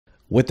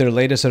With their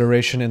latest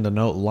iteration in the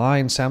Note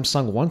line,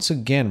 Samsung once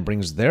again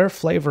brings their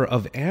flavor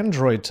of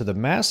Android to the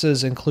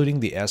masses, including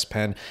the S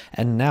Pen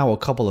and now a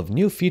couple of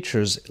new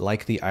features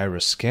like the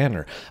iris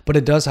scanner, but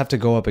it does have to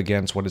go up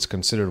against what is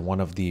considered one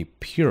of the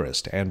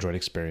purest Android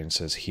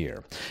experiences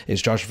here.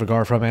 It's Josh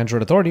Vergara from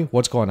Android Authority.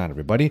 What's going on,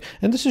 everybody?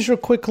 And this is your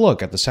quick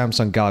look at the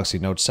Samsung Galaxy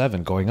Note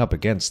 7 going up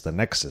against the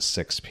Nexus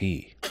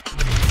 6P.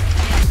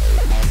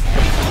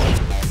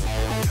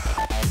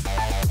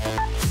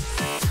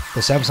 The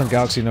Samsung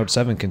Galaxy Note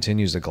 7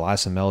 continues the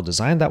glass and metal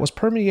design that was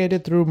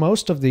permeated through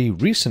most of the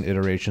recent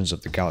iterations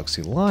of the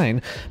Galaxy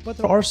line, but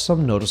there are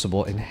some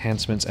noticeable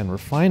enhancements and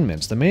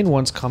refinements. The main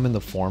ones come in the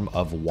form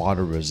of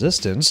water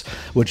resistance,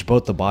 which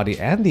both the body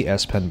and the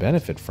S Pen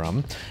benefit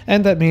from,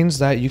 and that means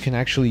that you can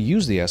actually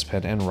use the S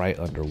Pen and write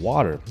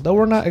underwater, though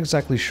we're not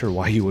exactly sure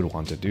why you would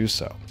want to do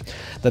so.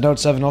 The Note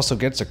 7 also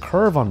gets a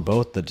curve on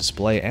both the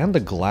display and the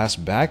glass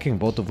backing,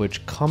 both of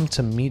which come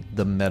to meet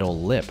the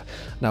metal lip.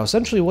 Now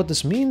essentially what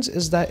this means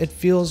is that it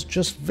feels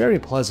just very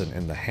pleasant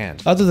in the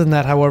hand. Other than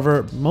that,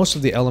 however, most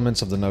of the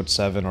elements of the Note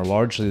 7 are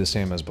largely the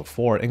same as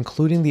before,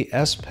 including the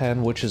S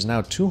Pen, which is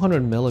now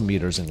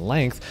 200mm in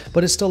length,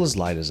 but is still as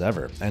light as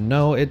ever. And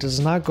no, it does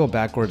not go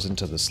backwards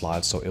into the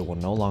slot, so it will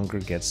no longer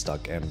get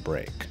stuck and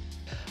break.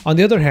 On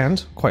the other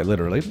hand, quite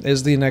literally,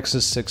 is the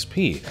Nexus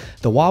 6P,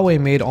 the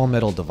Huawei-made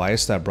all-metal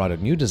device that brought a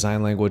new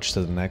design language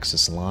to the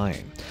Nexus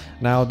line.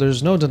 Now,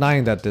 there's no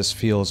denying that this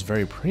feels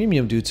very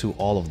premium due to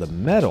all of the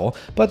metal,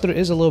 but there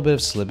is a little bit of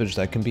slippage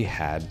that can be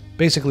had,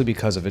 basically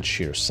because of its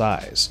sheer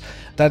size.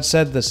 That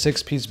said, the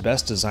 6P's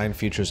best design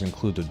features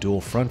include the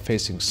dual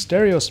front-facing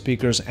stereo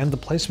speakers and the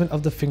placement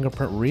of the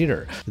fingerprint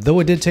reader.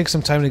 Though it did take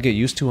some time to get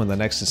used to on the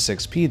Nexus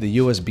 6P, the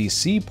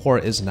USB-C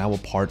port is now a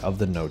part of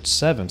the Note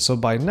 7, so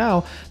by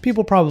now,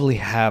 people probably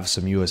have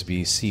some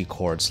USB-C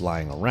cords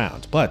lying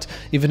around. But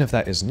even if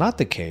that is not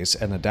the case,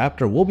 an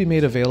adapter will be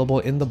made available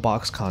in the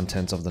box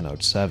contents of the Note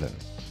 7.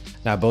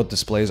 Now, both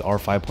displays are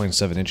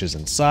 5.7 inches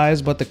in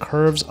size, but the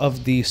curves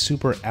of the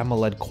Super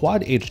AMOLED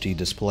Quad HD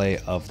display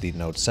of the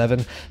Note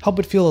 7 help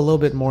it feel a little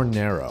bit more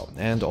narrow,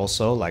 and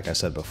also, like I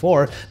said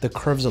before, the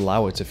curves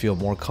allow it to feel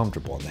more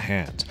comfortable in the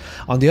hand.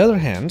 On the other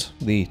hand,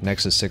 the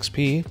Nexus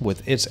 6P,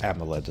 with its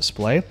AMOLED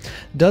display,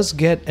 does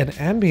get an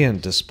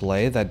ambient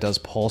display that does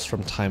pulse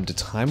from time to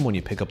time when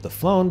you pick up the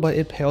phone, but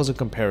it pales in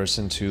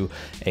comparison to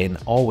an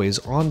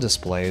always-on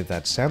display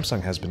that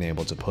Samsung has been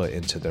able to put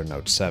into their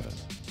Note 7.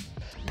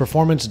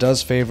 Performance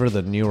does favor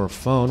the newer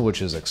phone,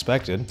 which is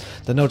expected.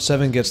 The Note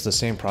 7 gets the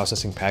same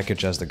processing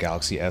package as the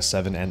Galaxy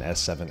S7 and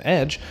S7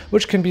 Edge,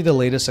 which can be the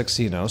latest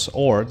Exynos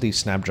or the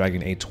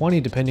Snapdragon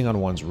 820 depending on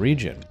one's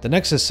region. The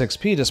Nexus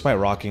 6P, despite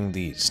rocking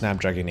the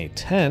Snapdragon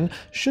 810,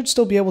 should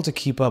still be able to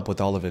keep up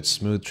with all of its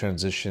smooth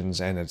transitions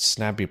and its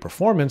snappy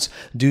performance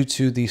due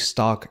to the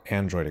stock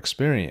Android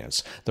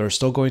experience. There are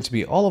still going to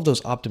be all of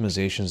those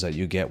optimizations that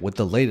you get with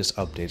the latest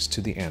updates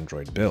to the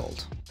Android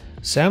build.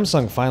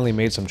 Samsung finally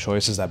made some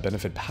choices that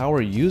benefit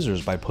power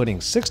users by putting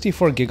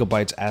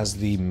 64GB as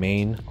the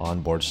main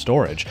onboard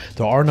storage.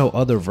 There are no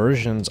other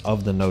versions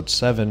of the Note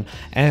 7,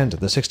 and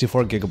the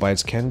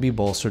 64GB can be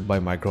bolstered by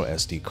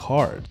microSD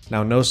cards.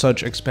 Now, no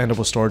such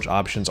expandable storage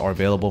options are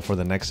available for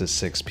the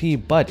Nexus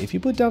 6P, but if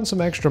you put down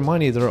some extra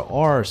money, there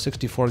are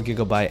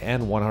 64GB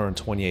and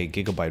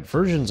 128GB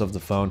versions of the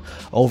phone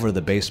over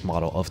the base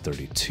model of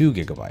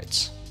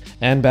 32GB.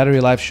 And battery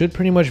life should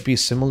pretty much be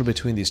similar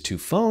between these two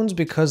phones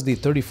because the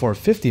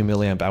 3450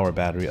 mAh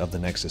battery of the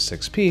Nexus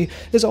 6P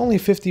is only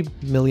 50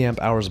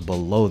 mAh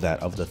below that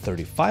of the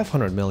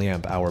 3500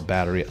 mAh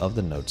battery of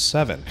the Note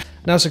 7.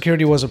 Now,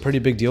 security was a pretty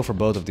big deal for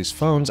both of these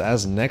phones,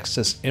 as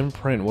Nexus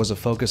imprint was a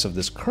focus of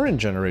this current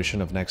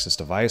generation of Nexus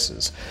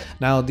devices.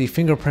 Now, the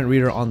fingerprint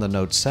reader on the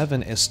Note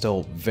 7 is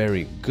still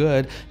very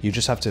good. You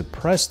just have to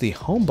press the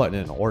home button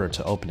in order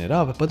to open it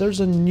up, but there's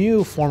a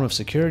new form of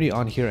security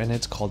on here, and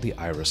it's called the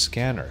iris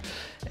scanner.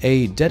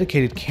 A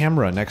dedicated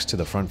camera next to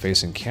the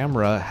front-facing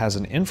camera has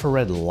an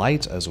infrared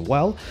light as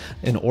well.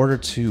 In order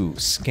to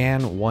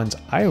scan one's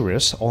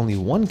iris, only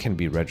one can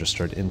be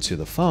registered into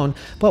the phone,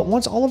 but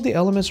once all of the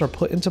elements are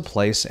put into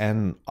place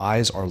and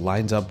eyes are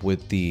lined up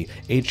with the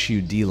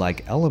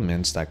HUD-like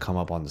elements that come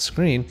up on the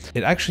screen,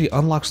 it actually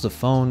unlocks the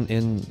phone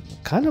in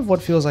kind of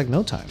what feels like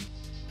no time.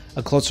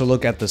 A closer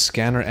look at the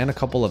scanner and a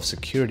couple of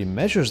security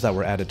measures that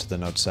were added to the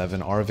Note 7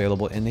 are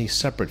available in a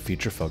separate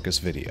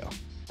feature-focused video.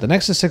 The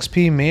Nexus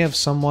 6P may have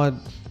somewhat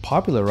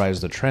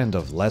popularized the trend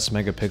of less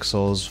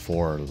megapixels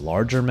for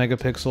larger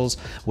megapixels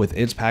with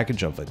its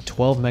package of a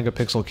 12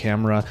 megapixel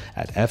camera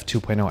at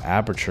f2.0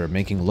 aperture,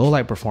 making low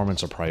light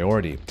performance a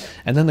priority.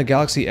 And then the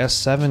Galaxy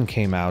S7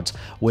 came out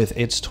with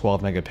its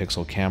 12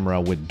 megapixel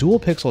camera with dual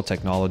pixel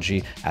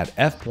technology at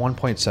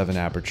f1.7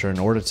 aperture in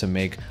order to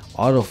make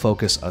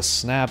autofocus a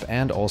snap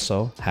and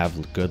also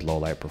have good low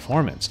light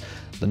performance.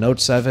 The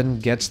Note 7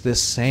 gets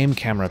this same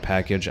camera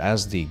package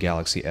as the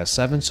Galaxy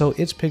S7, so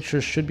its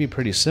pictures should be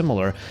pretty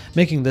similar,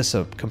 making this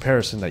a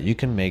comparison that you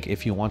can make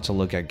if you want to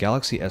look at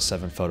Galaxy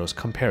S7 photos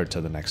compared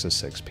to the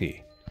Nexus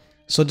 6P.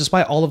 So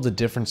despite all of the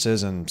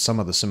differences and some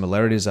of the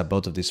similarities that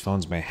both of these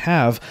phones may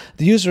have,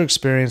 the user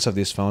experience of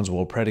these phones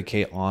will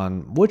predicate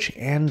on which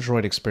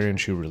Android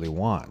experience you really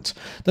want.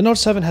 The Note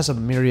 7 has a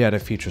myriad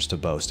of features to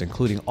boast,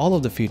 including all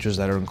of the features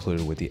that are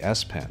included with the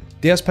S Pen.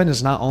 The S Pen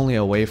is not only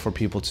a way for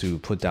people to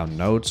put down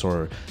notes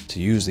or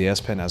to use the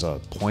S Pen as a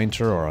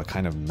pointer or a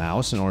kind of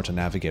mouse in order to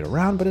navigate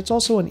around, but it's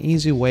also an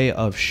easy way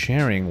of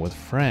sharing with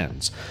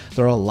friends.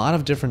 There are a lot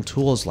of different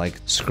tools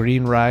like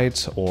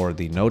ScreenWrite or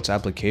the Notes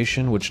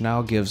application, which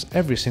now gives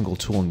every single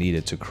tool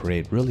needed to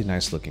create really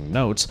nice looking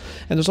notes.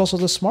 And there's also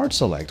the Smart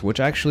Select, which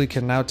actually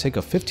can now take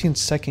a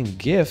 15-second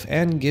GIF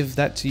and give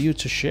that to you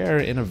to share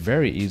in a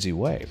very easy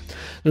way.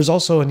 There's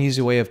also an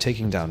easy way of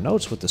taking down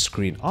notes with the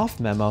Screen Off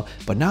memo,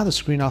 but now the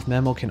Screen Off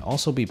memo can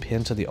also be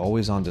pinned to the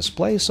always on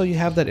display, so you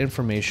have that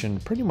information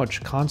pretty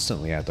much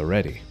constantly at the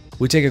ready.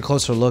 We take a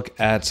closer look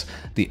at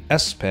the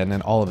S Pen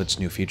and all of its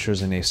new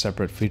features in a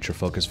separate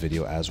feature-focused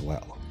video as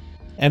well.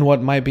 And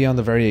what might be on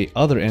the very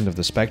other end of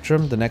the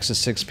spectrum, the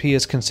Nexus 6P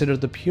is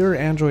considered the pure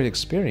Android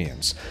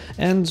experience.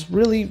 And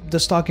really, the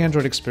stock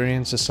Android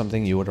experience is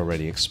something you would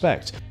already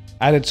expect.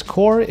 At its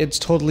core, it's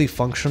totally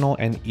functional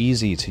and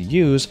easy to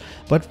use,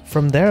 but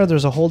from there,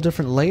 there's a whole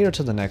different layer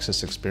to the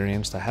Nexus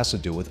experience that has to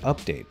do with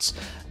updates.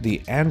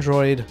 The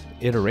Android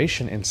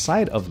iteration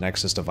inside of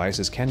Nexus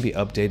devices can be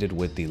updated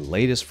with the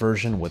latest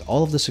version with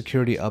all of the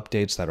security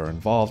updates that are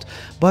involved,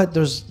 but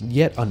there's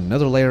yet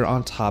another layer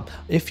on top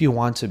if you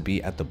want to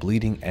be at the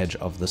bleeding edge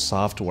of the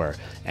software.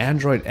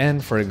 Android N,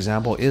 for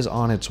example, is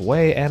on its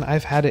way, and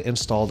I've had it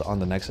installed on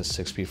the Nexus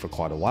 6P for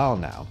quite a while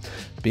now.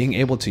 Being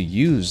able to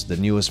use the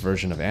newest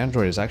version of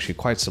Android is actually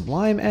quite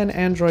sublime, and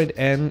Android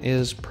N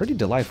is pretty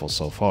delightful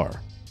so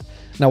far.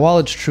 Now, while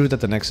it's true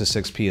that the Nexus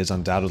 6P is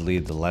undoubtedly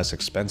the less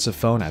expensive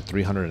phone at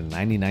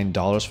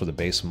 $399 for the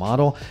base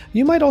model,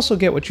 you might also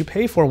get what you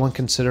pay for when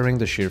considering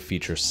the sheer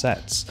feature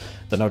sets.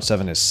 The Note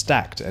 7 is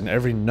stacked, and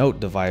every Note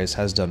device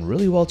has done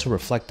really well to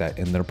reflect that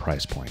in their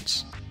price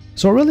points.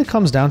 So it really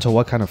comes down to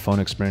what kind of phone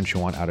experience you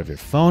want out of your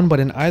phone,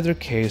 but in either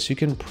case, you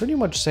can pretty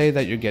much say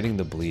that you're getting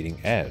the bleeding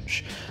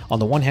edge. On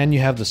the one hand, you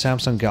have the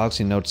Samsung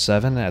Galaxy Note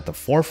 7 at the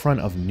forefront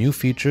of new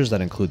features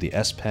that include the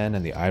S Pen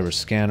and the iris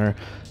scanner,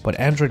 but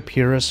Android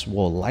purists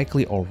will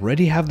likely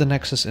already have the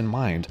Nexus in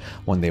mind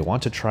when they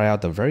want to try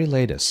out the very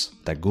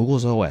latest that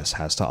Google's OS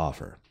has to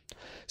offer.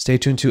 Stay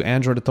tuned to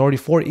Android Authority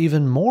for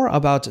even more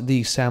about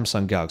the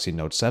Samsung Galaxy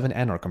Note 7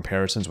 and our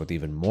comparisons with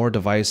even more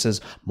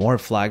devices, more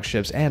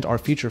flagships, and our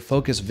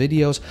feature-focused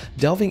videos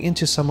delving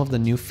into some of the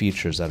new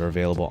features that are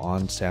available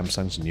on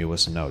Samsung's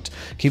newest Note.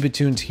 Keep it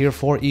tuned here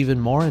for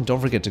even more, and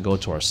don't forget to go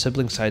to our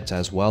sibling sites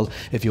as well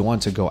if you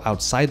want to go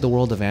outside the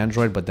world of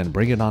Android, but then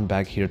bring it on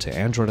back here to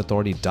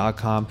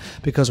AndroidAuthority.com,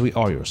 because we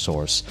are your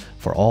source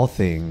for all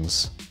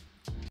things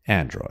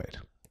Android.